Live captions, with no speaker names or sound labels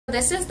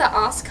This is the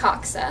os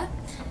coxa.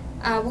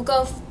 We'll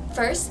go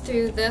first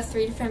through the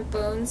 3 different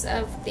bones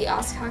of the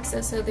os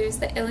coxa. So there's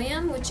the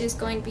ilium, which is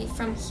going to be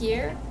from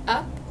here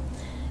up.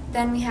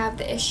 Then we have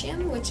the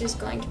ischium, which is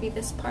going to be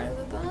this part of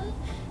the bone.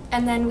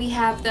 And then we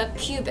have the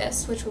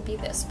pubis, which will be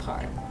this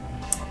part.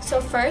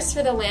 So first,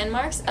 for the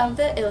landmarks of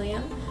the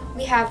ilium,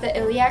 we have the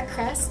iliac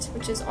crest,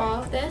 which is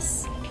all of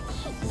this.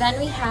 Then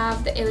we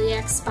have the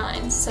iliac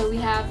spine. So we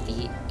have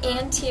the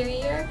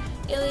anterior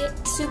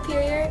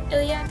superior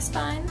iliac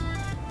spine.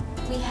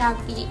 We have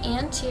the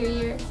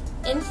anterior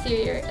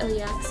inferior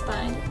iliac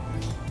spine.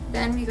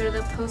 Then we go to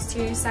the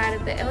posterior side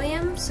of the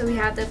ilium. So we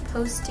have the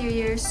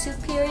posterior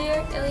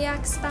superior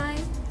iliac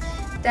spine.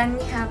 Then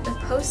we have the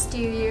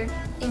posterior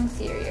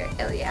inferior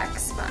iliac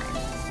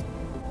spine.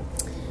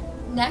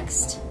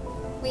 Next,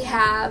 we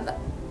have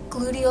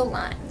gluteal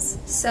lines.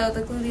 So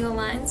the gluteal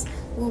lines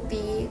will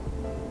be,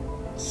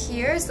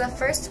 here's the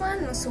first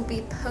one. This will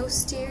be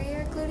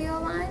posterior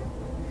gluteal line.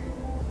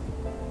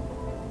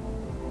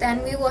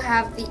 Then we will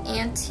have the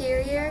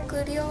anterior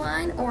gluteal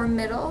line, or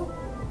middle.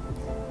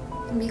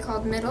 It can be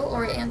called middle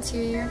or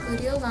anterior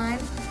gluteal line.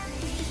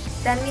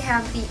 Then we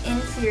have the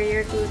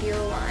inferior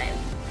gluteal line,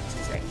 which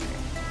is right here.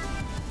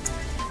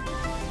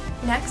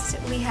 Next,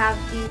 we have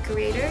the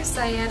greater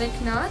sciatic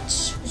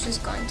notch, which is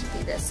going to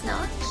be this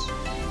notch.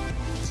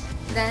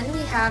 Then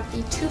we have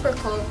the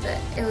tubercle of the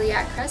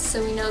iliac crest,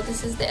 so we know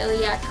this is the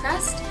iliac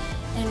crest,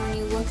 and when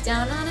you look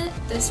down on it,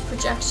 this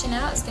projection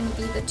out is going to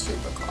be the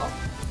tubercle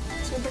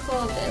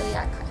of the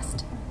iliac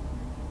crest.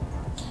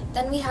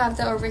 Then we have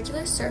the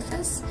auricular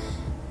surface,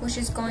 which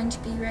is going to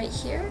be right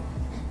here.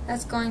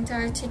 That's going to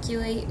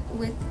articulate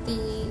with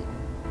the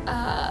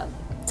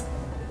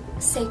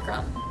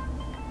sacrum.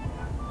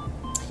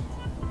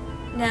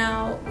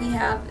 Now we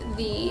have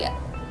the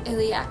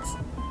iliac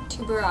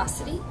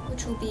tuberosity,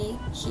 which will be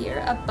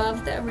here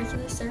above the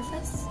auricular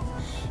surface.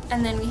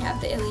 And then we have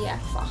the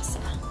iliac fossa.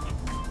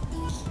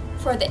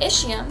 For the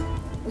ischium,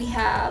 we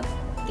have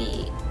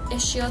the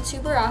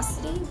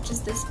ischiotuberosity, which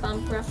is this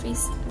bump,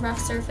 rough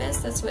surface.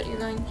 That's what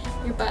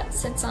your butt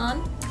sits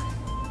on.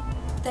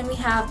 Then we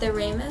have the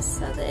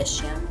ramus of the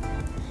ischium,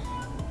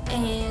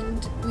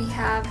 and we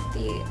have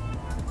the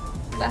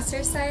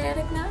lesser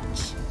sciatic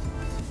notch,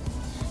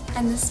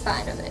 and the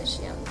spine of the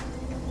ischium.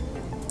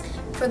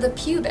 For the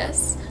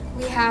pubis,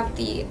 we have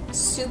the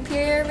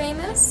superior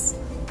ramus,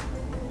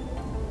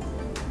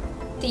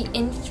 the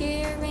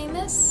inferior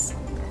ramus,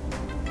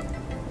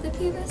 the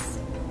pubis.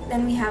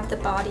 Then we have the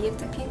body of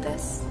the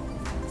pubis.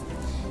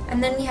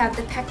 And then we have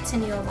the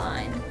pectineal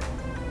line.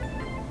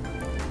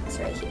 It's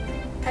right here,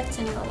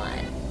 pectineal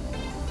line.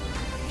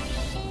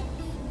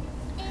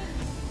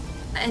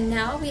 And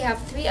now we have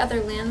 3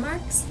 other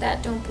landmarks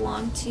that don't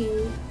belong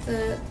to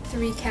the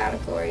 3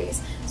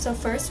 categories. So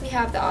first we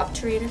have the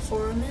obturator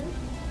foramen,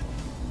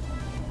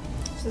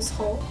 this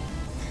hole.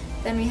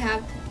 Then we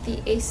have the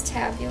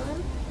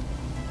acetabulum.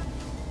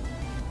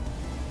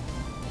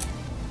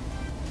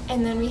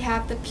 And then we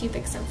have the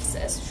pubic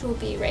symphysis, which will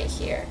be right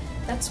here.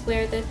 That's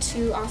where the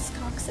 2 os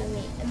coxa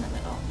meet in the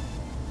middle.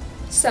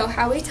 So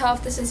how we tell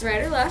if this is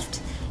right or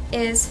left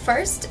is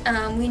first,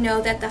 we know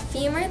that the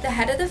femur, the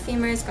head of the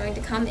femur, is going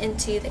to come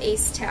into the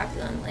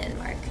acetabulum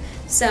landmark.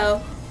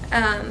 So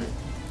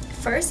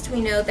first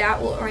we know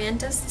that will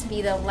orient us to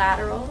be the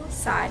lateral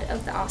side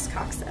of the os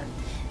coxa.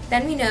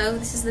 Then we know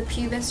this is the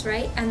pubis,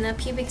 right? And the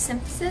pubic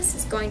symphysis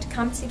is going to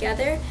come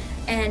together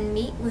and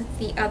meet with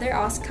the other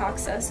os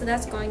coxa, so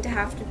that's going to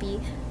have to be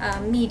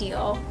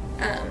medial.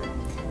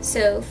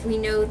 So if we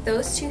know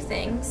those 2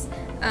 things,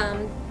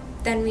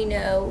 then we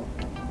know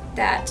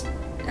that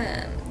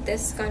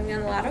this is going to be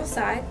on the lateral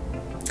side.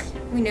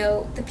 We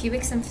know the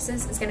pubic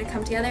symphysis is going to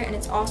come together, and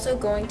it's also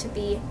going to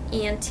be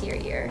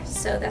anterior,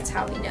 so that's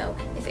how we know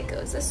if it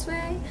goes this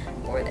way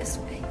or this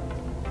way.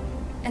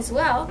 As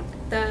well,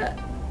 the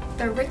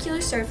auricular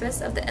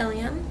surface of the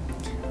ilium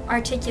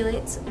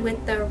articulates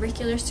with the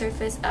auricular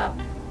surface of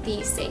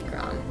the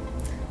sacrum.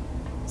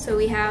 So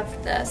we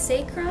have the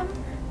sacrum,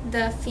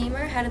 the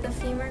femur, head of the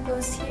femur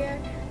goes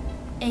here,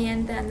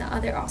 and then the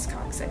other os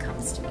coxa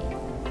comes to meet.